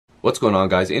What's going on,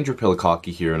 guys? Andrew Piluk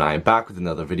here, and I am back with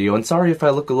another video. And sorry if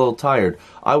I look a little tired.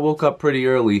 I woke up pretty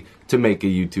early to make a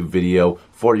YouTube video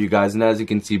for you guys, and as you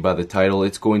can see by the title,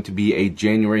 it's going to be a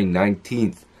January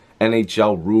 19th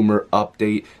NHL rumor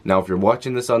update. Now, if you're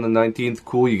watching this on the 19th,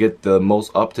 cool, you get the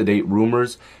most up-to-date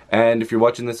rumors. And if you're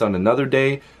watching this on another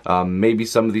day, maybe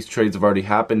some of these trades have already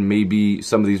happened, maybe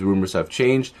some of these rumors have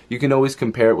changed. You can always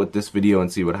compare it with this video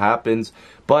and see what happens.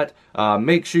 But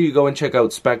make sure you go and check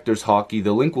out Spectre's Hockey.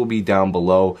 The link will be down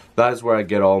below. That is where I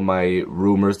get all my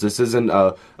rumors. This isn't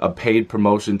a paid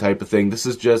promotion type of thing. This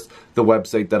is just the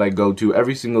website that I go to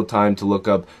every single time to look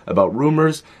up about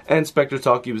rumors. And Spectre's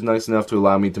Hockey was nice enough to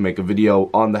allow me to make a video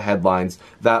on the headlines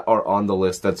that are on the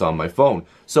list that's on my phone.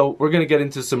 So we're going to get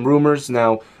into some rumors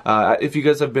now. If you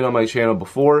guys have been on my channel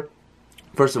before,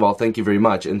 first of all, thank you very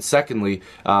much. And secondly,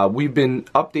 we've been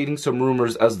updating some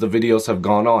rumors as the videos have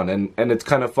gone on, and it's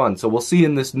kind of fun. So we'll see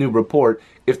in this new report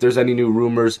if there's any new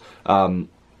rumors,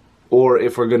 or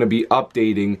if we're going to be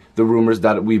updating the rumors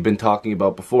that we've been talking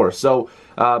about before. So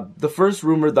the first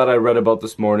rumor that I read about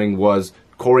this morning was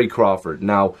Corey Crawford.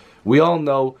 Now, we all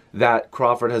know that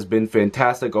Crawford has been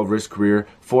fantastic over his career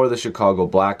for the Chicago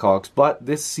Blackhawks, but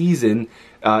this season,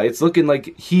 it's looking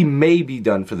like he may be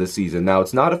done for the season. Now,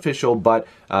 it's not official, but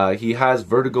he has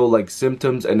vertigo-like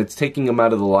symptoms, and it's taking him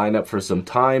out of the lineup for some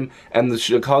time, and the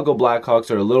Chicago Blackhawks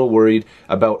are a little worried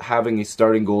about having a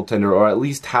starting goaltender, or at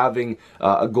least having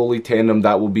a goalie tandem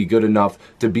that will be good enough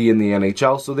to be in the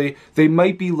NHL, so they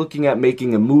might be looking at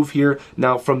making a move here.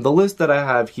 Now, from the list that I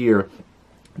have here,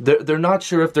 they're not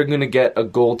sure if they're going to get a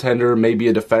goaltender, maybe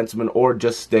a defenseman, or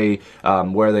just stay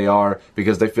where they are,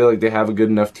 because they feel like they have a good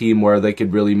enough team where they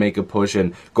could really make a push,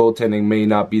 and goaltending may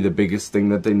not be the biggest thing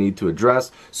that they need to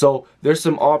address. So there's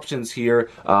some options here,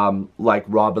 like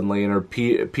Robin Lehner,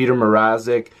 Peter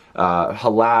Mrazek,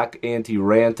 Halak, Antti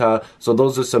Ranta. So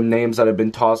those are some names that have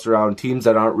been tossed around, teams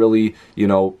that aren't really, you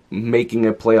know, making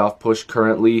a playoff push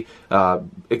currently,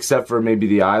 except for maybe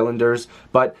the Islanders.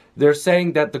 But they're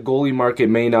saying that the goalie market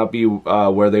may not be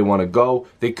where they want to go.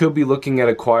 They could be looking at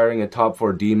acquiring a top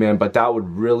 4 D-man, but that would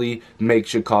really make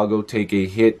Chicago take a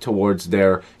hit towards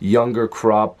their younger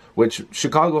crop, which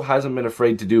Chicago hasn't been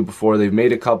afraid to do before. They've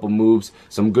made a couple moves,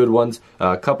 some good ones,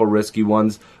 a couple risky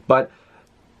ones, but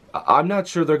I'm not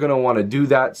sure they're going to want to do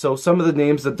that. So some of the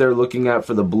names that they're looking at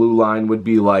for the blue line would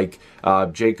be like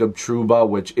Jacob Trouba,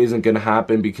 which isn't going to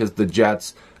happen because the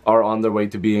Jets are on their way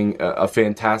to being a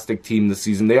fantastic team this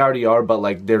season. They already are, but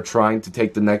like they're trying to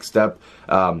take the next step.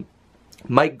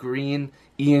 Mike Green,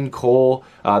 Ian Cole,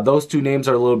 those two names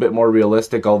are a little bit more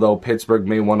realistic, although Pittsburgh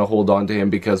may want to hold on to him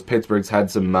because Pittsburgh's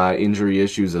had some injury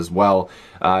issues as well.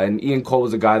 And Ian Cole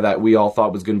was a guy that we all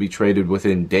thought was going to be traded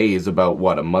within days, about,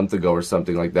 what, a month ago or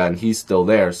something like that, and he's still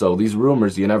there. So these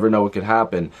rumors, you never know what could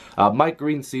happen. Mike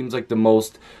Green seems like the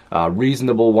most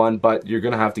reasonable one, but you're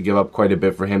going to have to give up quite a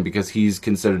bit for him because he's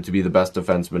considered to be the best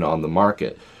defenseman on the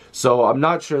market. So I'm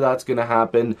not sure that's going to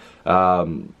happen.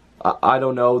 I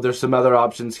don't know. There's some other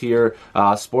options here.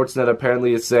 Sportsnet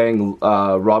apparently is saying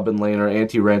Robin Lehner,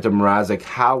 Antti Ranta, Mrazek,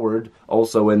 Howard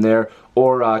also in there,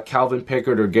 or Calvin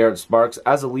Pickard or Garrett Sparks.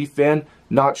 As a Leaf fan,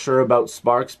 not sure about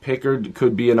Sparks. Pickard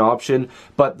could be an option,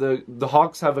 but the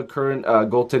Hawks have a current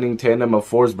goaltending tandem of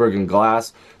Forsberg and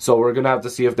Glass, so we're going to have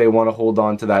to see if they want to hold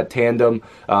on to that tandem.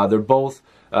 They're both...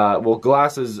 well,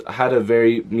 Glass has had a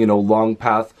very, long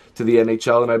path to the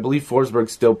NHL, and I believe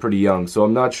Forsberg's still pretty young, so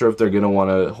I'm not sure if they're going to want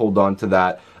to hold on to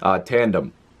that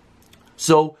tandem.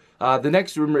 So, the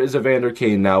next rumor is Evander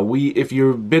Kane. Now, if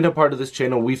you've been a part of this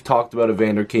channel, we've talked about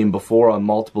Evander Kane before on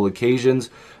multiple occasions.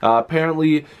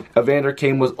 Apparently, Evander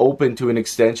Kane was open to an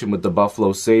extension with the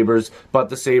Buffalo Sabres, but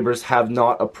the Sabres have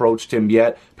not approached him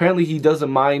yet. Apparently, he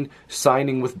doesn't mind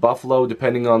signing with Buffalo,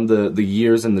 depending on the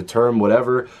years and the term,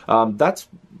 whatever.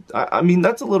 I mean,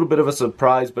 that's a little bit of a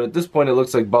surprise, but at this point, it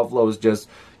looks like Buffalo is just,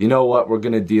 you know what, we're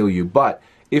going to deal you. But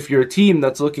if you're a team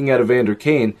that's looking at Evander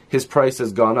Kane, his price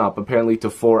has gone up, apparently to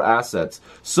 4 assets.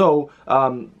 So,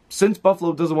 since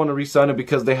Buffalo doesn't want to re-sign him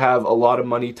because they have a lot of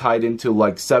money tied into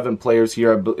like 7 players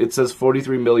here, it says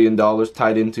 $43 million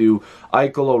tied into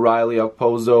Eichel, O'Reilly,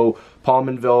 Okposo,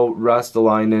 Palmanville,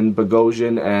 Rastalainen,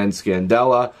 Bogosian, and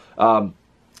Scandella.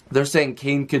 They're saying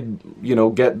Kane could,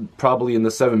 get probably in the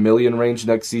 $7 million range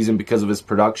next season because of his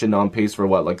production, on pace for,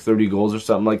 what, like 30 goals or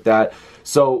something like that.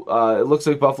 So it looks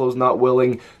like Buffalo's not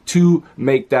willing to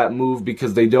make that move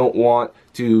because they don't want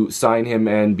to sign him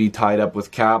and be tied up with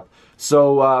cap.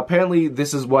 So apparently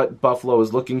this is what Buffalo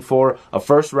is looking for, a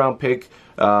first-round pick.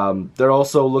 They're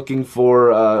also looking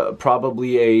for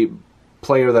probably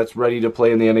player that's ready to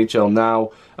play in the NHL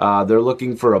now. They're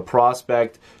looking for a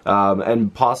prospect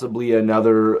and possibly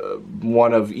another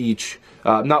one of each.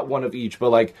 Not one of each, but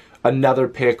like another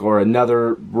pick or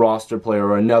another roster player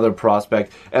or another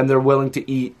prospect. And they're willing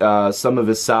to eat some of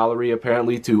his salary,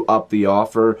 apparently, to up the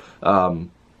offer.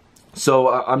 So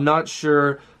I'm not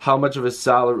sure how much of his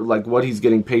salary, like what he's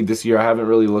getting paid this year. I haven't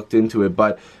really looked into it,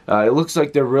 but it looks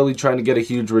like they're really trying to get a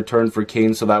huge return for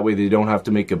Kane, so that way they don't have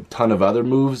to make a ton of other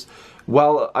moves.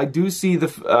 Well, I do see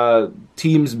the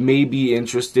teams may be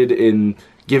interested in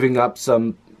giving up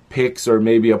some picks or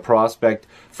maybe a prospect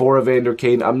for Evander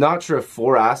Kane. I'm not sure if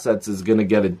 4 assets is going to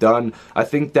get it done. I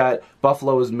think that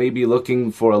Buffalo is maybe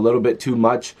looking for a little bit too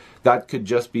much. That could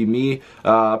just be me.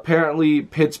 Apparently,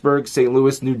 Pittsburgh, St.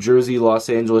 Louis, New Jersey, Los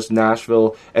Angeles,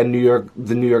 Nashville, and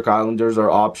the New York Islanders are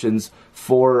options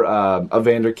for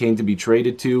Evander Kane to be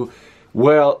traded to.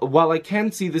 Well, while I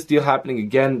can see this deal happening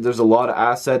again, there's a lot of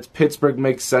assets. Pittsburgh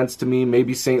makes sense to me.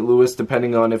 Maybe St. Louis,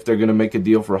 depending on if they're going to make a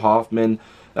deal for Hoffman.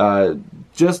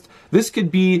 This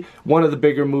could be one of the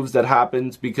bigger moves that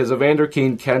happens because Evander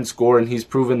Kane can score, and he's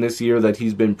proven this year that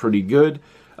he's been pretty good.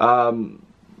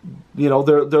 You know,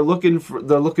 they're looking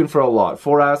for a lot.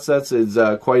 4 assets is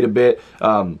quite a bit.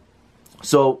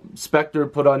 So Spectre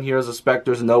put on here as a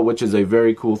Spectre's note, which is a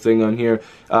very cool thing on here.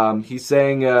 He's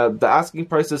saying the asking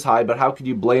price is high, but how could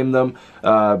you blame them?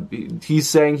 He's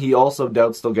saying he also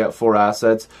doubts they'll get 4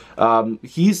 assets.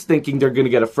 He's thinking they're going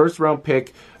to get a first-round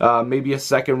pick, maybe a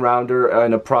second-rounder,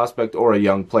 and a prospect or a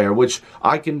young player, which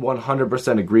I can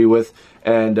 100% agree with.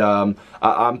 And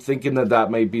I'm thinking that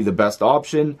might be the best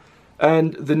option.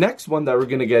 And the next one that we're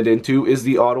going to get into is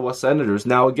the Ottawa Senators.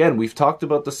 Now, again, we've talked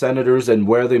about the Senators and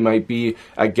where they might be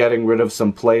at getting rid of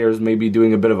some players, maybe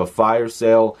doing a bit of a fire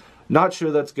sale. Not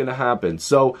sure that's going to happen.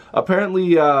 So,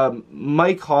 apparently,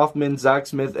 Mike Hoffman, Zach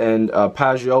Smith, and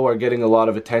Pajot are getting a lot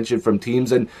of attention from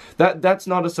teams, and that's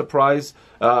not a surprise.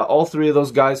 All 3 of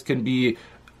those guys can be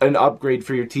an upgrade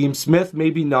for your team. Smith,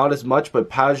 maybe not as much,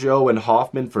 but Pajot and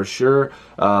Hoffman for sure.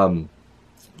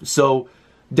 So,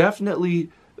 definitely...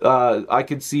 I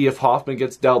could see if Hoffman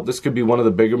gets dealt, this could be one of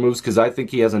the bigger moves because I think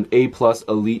he has an A+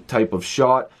 elite type of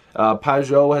shot.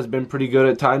 Pajot has been pretty good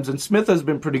at times, and Smith has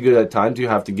been pretty good at times. You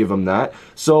have to give him that.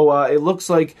 So it looks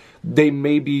like they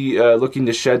may be looking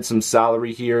to shed some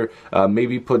salary here,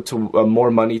 maybe put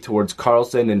more money towards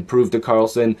Karlsson and prove to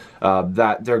Karlsson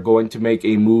that they're going to make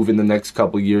a move in the next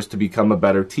couple years to become a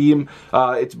better team.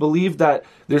 It's believed that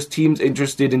there's teams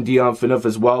interested in Dion Phaneuf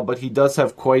as well, but he does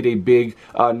have quite a big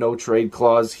no-trade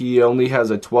clause. He only has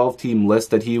a 12-team list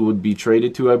that he would be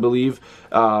traded to, I believe.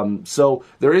 So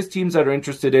there is teams that are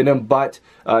interested in him, but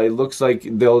it looks like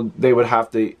they would have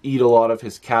to eat a lot of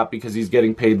his cap because he's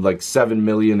getting paid like $7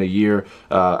 million a year.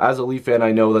 As a Leaf fan,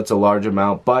 I know that's a large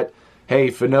amount, but hey,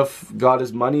 Phaneuf got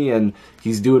his money and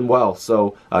he's doing well.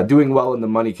 So doing well in the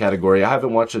money category. I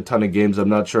haven't watched a ton of games. I'm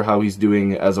not sure how he's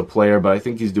doing as a player, but I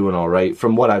think he's doing all right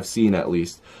from what I've seen at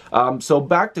least. So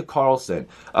back to Karlsson.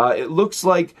 It looks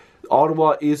like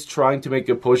Ottawa is trying to make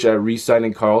a push at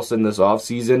re-signing Karlsson this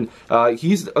offseason.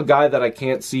 He's a guy that I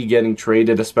can't see getting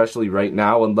traded, especially right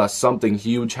now, unless something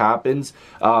huge happens.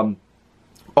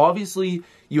 Obviously,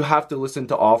 you have to listen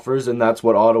to offers, and that's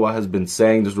what Ottawa has been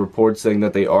saying. There's reports saying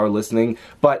that they are listening,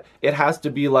 but it has to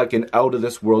be like an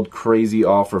out-of-this-world crazy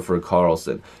offer for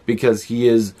Karlsson because he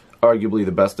is arguably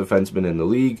the best defenseman in the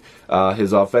league.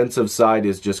 His offensive side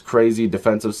is just crazy.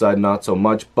 Defensive side, not so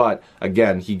much, but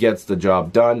again, he gets the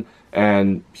job done,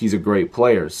 and he's a great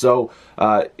player. So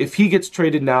if he gets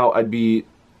traded now,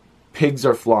 pigs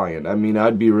are flying. I mean,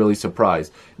 I'd be really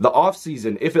surprised. The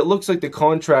offseason, if it looks like the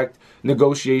contract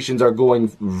negotiations are going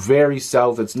very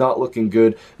south, it's not looking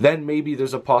good, then maybe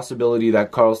there's a possibility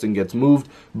that Karlsson gets moved,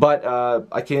 but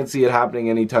I can't see it happening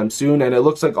anytime soon, and it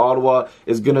looks like Ottawa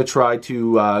is going to try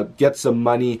to get some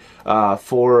money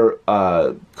for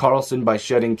Karlsson by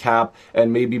shedding cap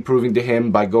and maybe proving to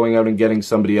him by going out and getting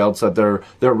somebody else that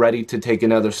they're ready to take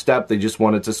another step. They just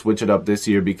wanted to switch it up this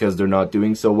year because they're not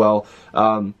doing so well.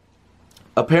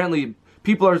 Apparently,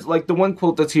 people are, like, the one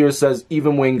quote that's here says,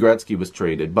 even Wayne Gretzky was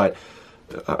traded, but,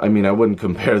 I mean, I wouldn't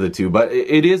compare the two, but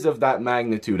it is of that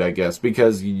magnitude, I guess,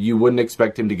 because you wouldn't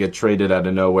expect him to get traded out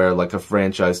of nowhere like a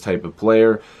franchise type of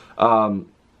player. I'm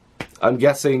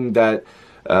guessing that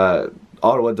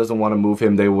Ottawa doesn't want to move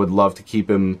him. They would love to keep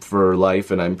him for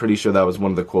life, and I'm pretty sure that was one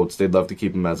of the quotes. They'd love to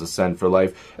keep him as a Sen for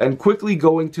life. And quickly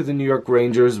going to the New York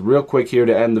Rangers, real quick here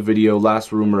to end the video,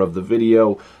 last rumor of the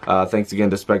video. Thanks again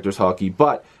to Spectre's Hockey.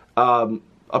 But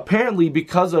apparently,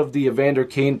 because of the Evander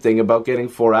Kane thing about getting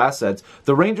 4 assets,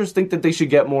 the Rangers think that they should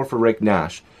get more for Rick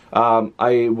Nash.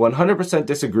 I 100%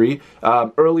 disagree.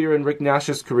 Earlier in Rick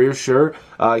Nash's career, sure,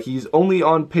 he's only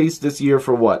on pace this year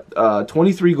for what?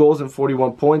 23 goals and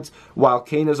 41 points, while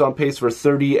Kane is on pace for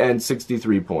 30 and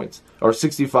 63 points, or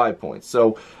 65 points.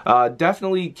 So,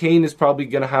 definitely Kane is probably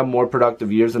going to have more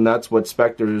productive years, and that's what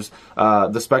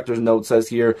the Spectre's note says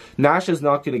here. Nash is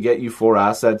not going to get you 4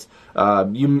 assets.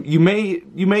 You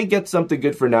may get something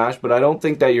good for Nash, but I don't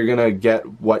think that you're going to get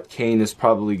what Kane is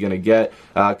probably going to get,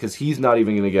 because he's not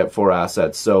even going to get 4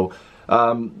 assets. So,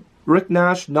 Rick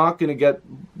Nash not going to get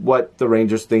what the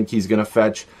Rangers think he's going to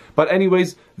fetch. But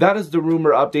anyways, that is the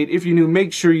rumor update. If you're new,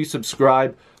 make sure you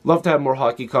subscribe. Love to have more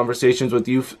hockey conversations with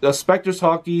you. Spectre's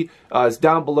Hockey is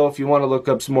down below if you want to look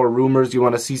up some more rumors, you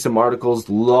want to see some articles.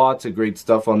 Lots of great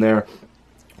stuff on there.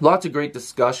 Lots of great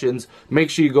discussions. Make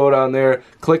sure you go down there,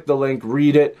 click the link,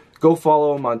 read it. Go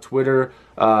follow him on Twitter.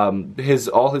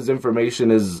 All his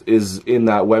information is in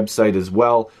that website as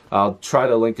well. I'll try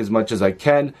to link as much as I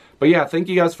can. But yeah, thank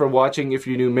you guys for watching. If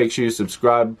you're new, make sure you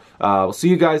subscribe. We'll see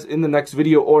you guys in the next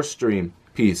video or stream.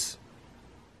 Peace.